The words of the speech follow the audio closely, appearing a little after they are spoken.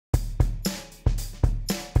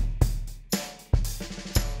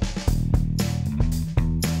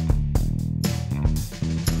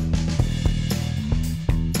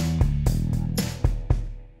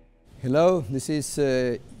Hello, this is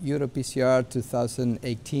EuroPCR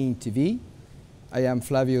 2018 TV. I am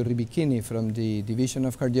Flavio Ribichini from the Division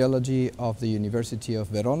of Cardiology of the University of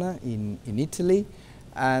Verona in Italy.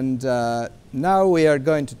 And now we are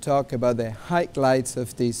going to talk about the highlights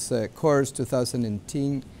of this course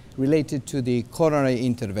 2018 related to the coronary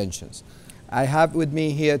interventions. I have with me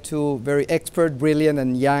here two very expert, brilliant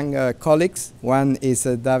and young colleagues. One is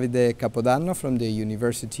Davide Capodanno from the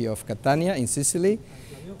University of Catania in Sicily,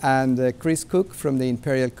 and Chris Cook from the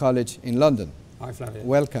Imperial College in London. Hi, Flavio.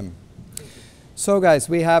 Welcome. So guys,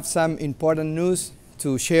 we have some important news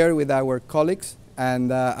to share with our colleagues,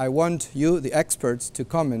 and I want you, the experts, to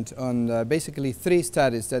comment on basically three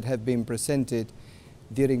studies that have been presented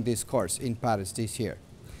during this course in Paris this year.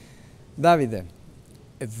 Davide,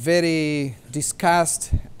 a very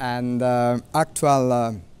discussed and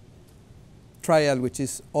actual trial which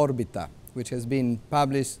is ORBITA, which has been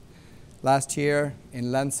published last year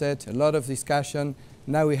in Lancet, a lot of discussion.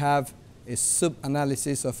 Now we have a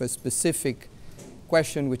sub-analysis of a specific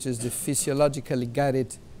question, which is the physiologically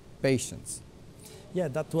guided patients. Yeah,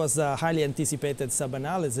 that was a highly anticipated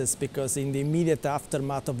sub-analysis because in the immediate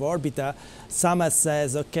aftermath of ORBITA, SAMAS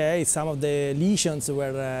says, okay, some of the lesions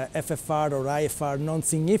were FFR or IFR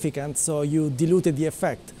non-significant, so you diluted the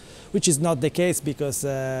effect, which is not the case because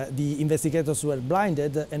the investigators were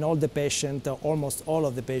blinded and all the patients, almost all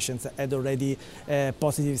of the patients, had already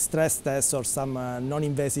positive stress tests or some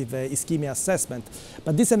non-invasive ischemia assessment.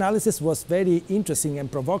 But this analysis was very interesting and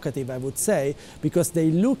provocative, I would say, because they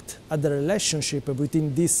looked at the relationship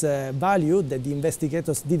between this value that the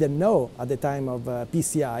investigators didn't know at the time of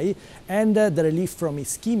PCI and the relief from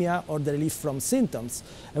ischemia or the relief from symptoms.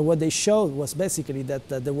 And what they showed was basically that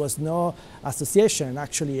there was no association,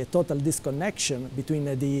 actually a total disconnection between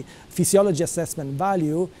the physiology assessment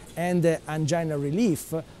value and the angina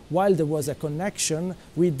relief, while there was a connection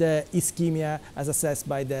with the ischemia as assessed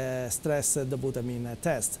by the stress dobutamine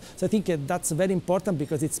test. So I think that's very important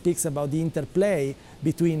because it speaks about the interplay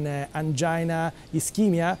between angina,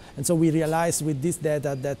 ischemia, and so we realize with this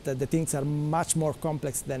data that the things are much more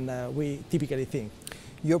complex than we typically think.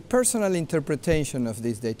 Your personal interpretation of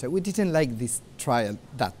this data, we didn't like this trial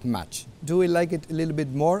that much. Do we like it a little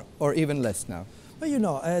bit more or even less now? Well, you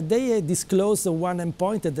know, they disclosed one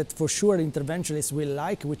endpoint that for sure interventionists will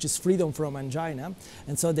like, which is freedom from angina.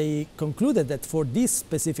 And so they concluded that for this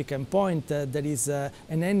specific endpoint, there is an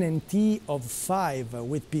NNT of 5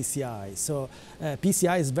 with PCI. So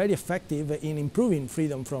PCI is very effective in improving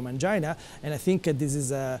freedom from angina. And I think this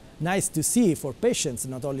is nice to see for patients,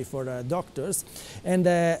 not only for doctors. And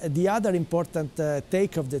the other important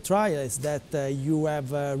take of the trial is that you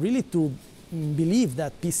have really to believe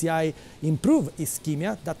that PCI improve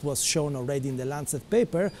ischemia. That was shown already in the Lancet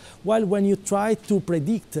paper, while when you try to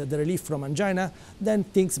predict the relief from angina, then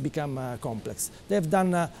things become complex. They've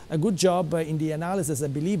done a good job in the analysis, I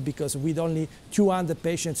believe, because with only 200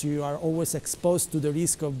 patients you are always exposed to the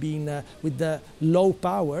risk of being with the low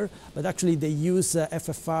power, but actually they use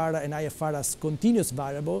FFR and IFR as continuous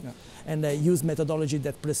variable. Yeah. And use methodology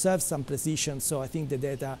that preserves some precision, so I think the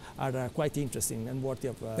data are quite interesting and worthy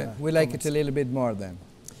of we like it a little bit more then.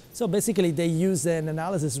 So basically they use an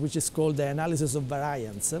analysis which is called the analysis of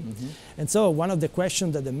variance. And so one of the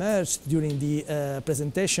questions that emerged during the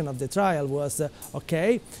presentation of the trial was,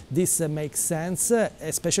 okay, this makes sense,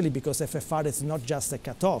 especially because FFR is not just a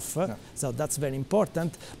cutoff, so that's very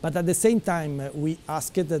important. But at the same time, we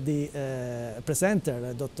asked the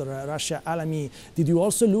presenter, Dr. Rasha Alami, did you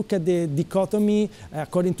also look at the dichotomy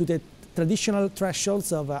according to the traditional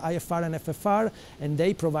thresholds of IFR and FFR, and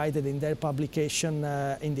they provided in their publication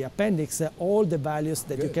in the appendix all the values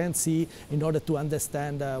that you can see in order to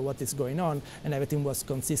understand what is going on, and everything was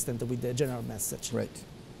consistent with the general message. Right.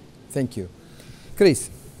 Thank you. Chris?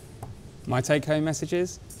 My take-home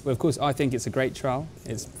messages? Well, of course, I think it's a great trial.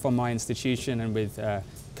 It's from my institution and with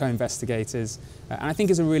co-investigators. And I think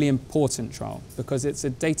it's a really important trial because it's a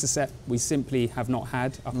data set we simply have not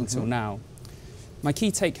had up until now. My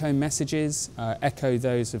key take-home messages echo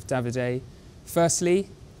those of Davide. Firstly,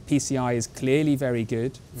 PCI is clearly very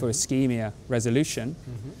good for ischemia resolution,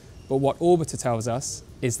 but what ORBITA tells us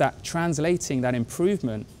is that translating that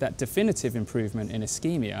improvement, that definitive improvement in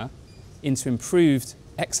ischemia, into improved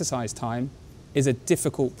exercise time is a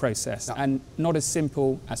difficult process and not as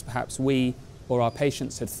simple as perhaps we or our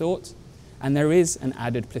patients had thought. And there is an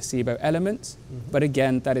added placebo element, but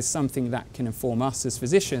again, that is something that can inform us as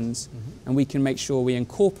physicians, and we can make sure we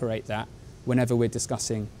incorporate that whenever we're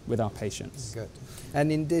discussing with our patients. Good.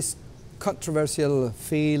 And in this controversial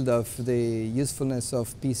field of the usefulness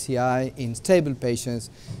of PCI in stable patients,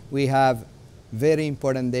 we have very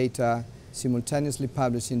important data simultaneously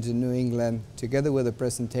published in the New England, together with a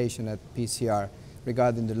presentation at PCR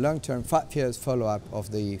regarding the long-term 5 years follow-up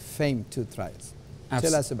of the FAME2 trials.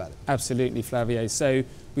 Tell us about it. Absolutely, Flavio. So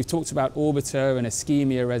we've talked about ORBITA and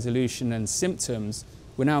ischemia resolution and symptoms.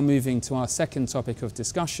 We're now moving to our second topic of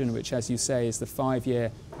discussion, which, as you say, is the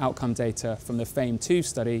 5-year outcome data from the FAME2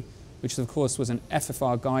 study, which of course was an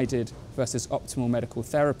FFR-guided versus optimal medical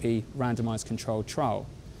therapy randomized controlled trial.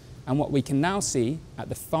 And what we can now see at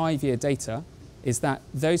the 5-year data is that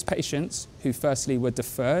those patients who firstly were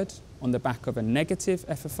deferred on the back of a negative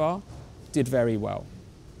FFR did very well.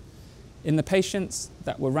 In the patients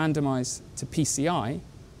that were randomized to PCI,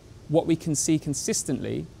 what we can see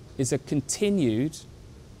consistently is a continued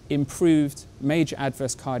improved major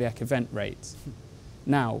adverse cardiac event rate.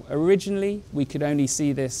 Now, originally, we could only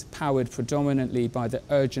see this powered predominantly by the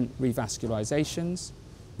urgent revascularizations,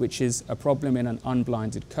 which is a problem in an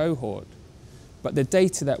unblinded cohort. But the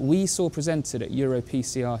data that we saw presented at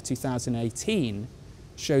EuroPCR 2018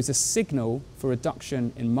 shows a signal for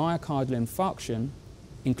reduction in myocardial infarction,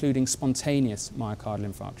 including spontaneous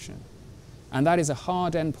myocardial infarction. And that is a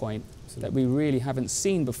hard endpoint that we really haven't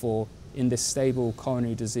seen before in this stable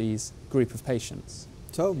coronary disease group of patients.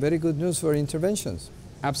 So, very good news for interventions.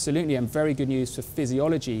 Absolutely, and very good news for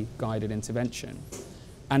physiology-guided intervention.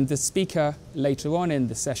 And the speaker later on in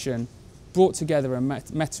the session brought together a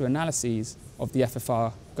meta-analysis of the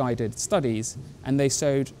FFR-guided studies, and they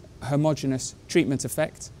showed a homogeneous treatment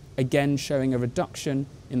effect, again showing a reduction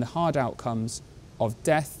in the hard outcomes of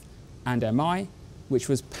death and MI, which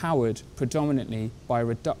was powered predominantly by a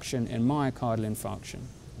reduction in myocardial infarction.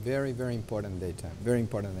 Very, very important data. Very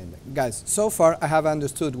important data. Guys, so far I have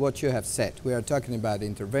understood what you have said. We are talking about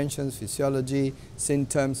interventions, physiology,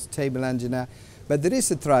 symptoms, stable angina. But there is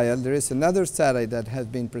a trial, there is another study that has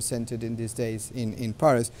been presented in these days in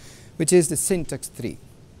Paris, which is the SYNTAX-3.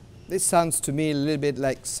 This sounds to me a little bit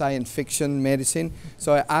like science fiction medicine.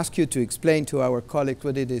 So I ask you to explain to our colleagues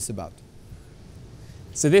what it is about.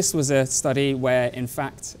 So this was a study where, in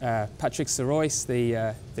fact, Patrick Sorois,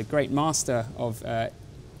 the great master of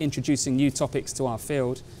introducing new topics to our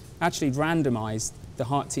field, actually randomized the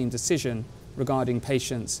heart team decision regarding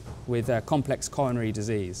patients with complex coronary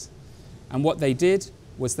disease. And what they did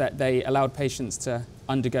was that they allowed patients to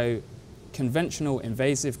undergo conventional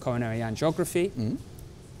invasive coronary angiography,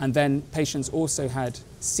 and then patients also had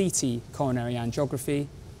CT coronary angiography,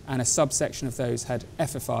 and a subsection of those had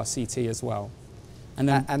FFR CT as well.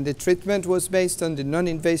 And the treatment was based on the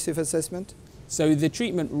non-invasive assessment? So the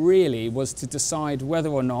treatment really was to decide whether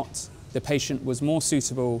or not the patient was more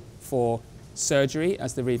suitable for surgery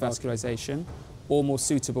as the revascularization, or more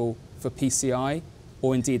suitable for PCI,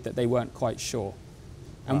 or indeed that they weren't quite sure.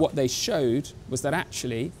 And what they showed was that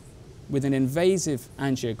actually, with an invasive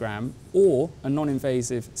angiogram or a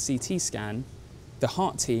non-invasive CT scan, the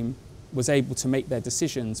heart team was able to make their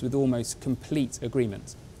decisions with almost complete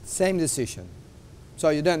agreement. Same decision. So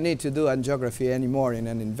you don't need to do angiography anymore in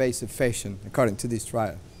an invasive fashion, according to this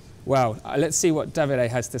trial. Well, let's see what Davide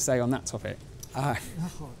has to say on that topic. Oh,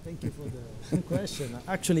 thank you for the question.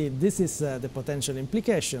 Actually, this is the potential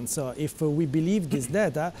implication. So if we believe this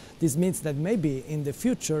data, this means that maybe in the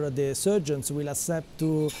future the surgeons will accept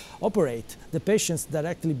to operate the patients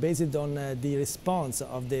directly based on the response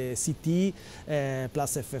of the CT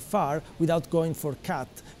plus FFR without going for CAT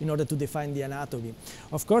in order to define the anatomy.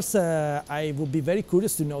 Of course, I would be very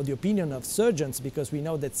curious to know the opinion of surgeons, because we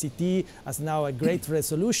know that CT has now a great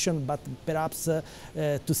resolution, but perhaps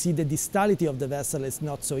to see the distality of the vessel is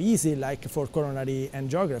not so easy like for coronary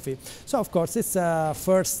angiography. So of course it's a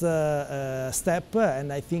first step,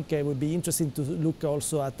 and I think it would be interesting to look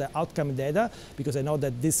also at the outcome data, because I know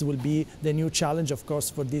that this will be the new challenge, of course,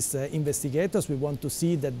 for these investigators. We want to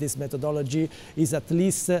see that this methodology is at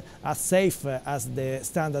least as safe as the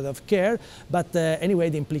standard of care, but anyway,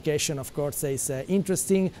 the implication, of course, is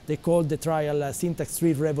interesting. They called the trial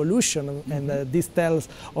SYNTAX-3 revolution, and this tells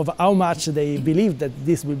of how much they believe that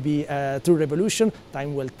this will be a true revolution.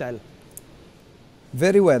 Time will tell.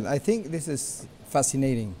 Very well. I think this is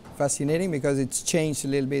fascinating. Fascinating because it's changed a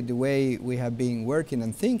little bit the way we have been working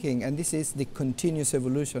and thinking, and this is the continuous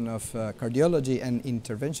evolution of cardiology and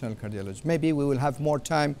interventional cardiology. Maybe we will have more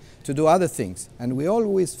time to do other things, and we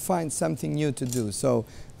always find something new to do. So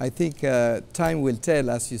I think time will tell,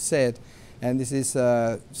 as you said, and this is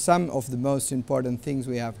some of the most important things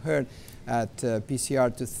we have heard at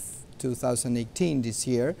PCR 2018 this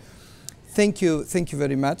year. Thank you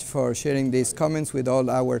very much for sharing these comments with all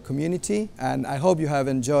our community, and I hope you have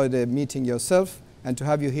enjoyed the meeting yourself, and to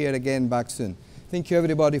have you here again back soon. Thank you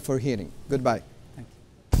everybody for hearing. Goodbye.